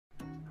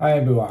Hi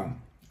everyone,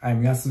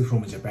 I'm Yasu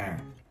from Japan.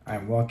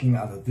 I'm working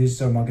as a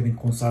digital marketing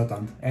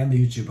consultant and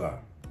YouTuber.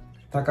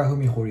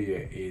 Takafumi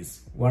Horie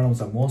is one of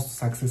the most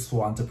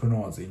successful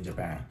entrepreneurs in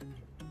Japan.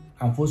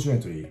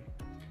 Unfortunately,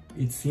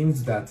 it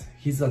seems that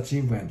his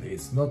achievement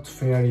is not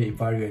fairly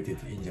evaluated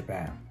in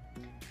Japan.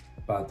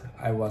 But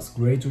I was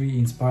greatly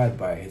inspired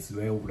by his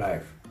way of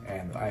life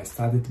and I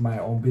started my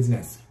own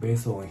business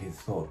based on his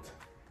thought.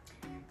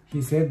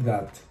 He said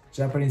that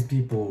Japanese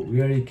people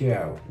really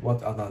care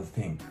what others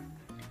think.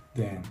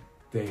 Then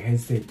they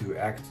hesitate to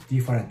act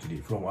differently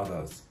from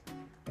others,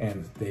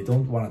 and they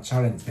don't want to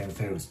challenge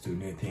themselves to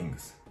new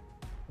things.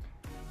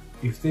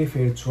 If they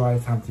fail to try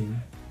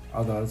something,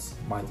 others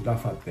might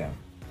laugh at them.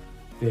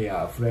 They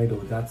are afraid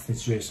of that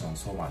situation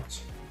so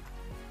much.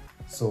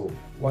 So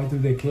why do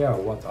they care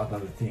what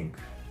others think?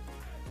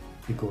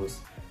 Because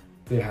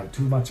they have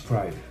too much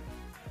pride.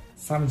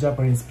 Some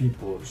Japanese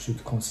people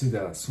should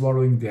consider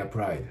swallowing their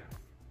pride.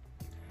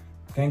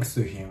 Thanks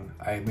to him,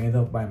 I made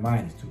up my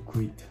mind to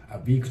quit a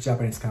big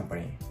Japanese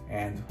company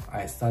and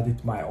I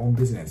started my own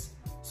business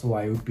so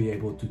I would be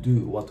able to do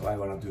what I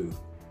want to do.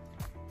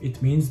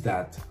 It means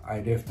that I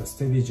left a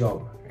steady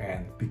job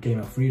and became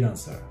a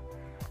freelancer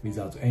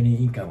without any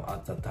income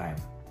at that time.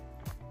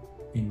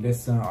 In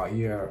less than a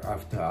year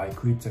after I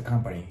quit the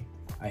company,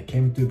 I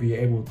came to be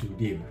able to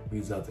live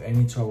without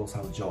any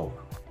troublesome job.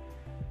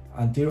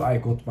 Until I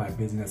got my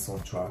business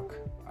on track,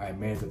 I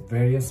made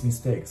various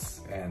mistakes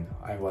and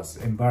I was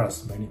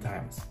embarrassed many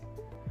times.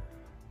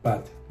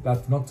 But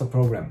that's not the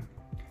problem.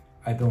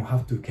 I don't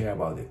have to care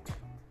about it.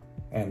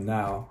 And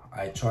now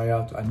I try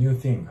out a new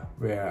thing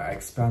where I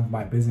expand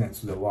my business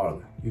to the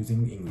world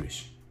using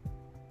English.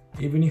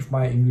 Even if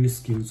my English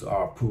skills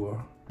are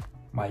poor,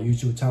 my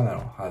YouTube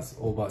channel has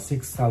over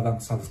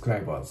 6,000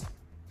 subscribers.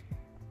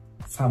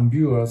 Some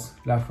viewers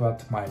laugh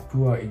at my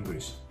poor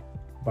English,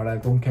 but I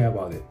don't care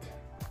about it.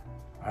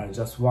 I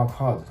just work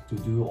hard to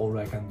do all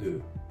I can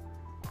do.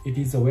 It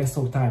is a waste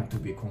of time to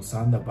be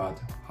concerned about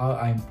how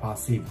I'm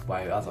perceived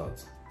by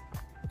others.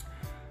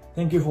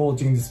 Thank you for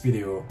watching this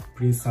video.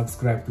 Please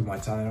subscribe to my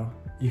channel.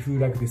 If you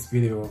like this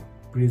video,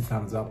 please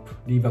thumbs up,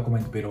 leave a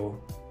comment below,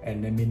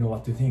 and let me know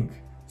what you think.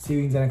 See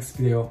you in the next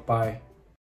video. Bye.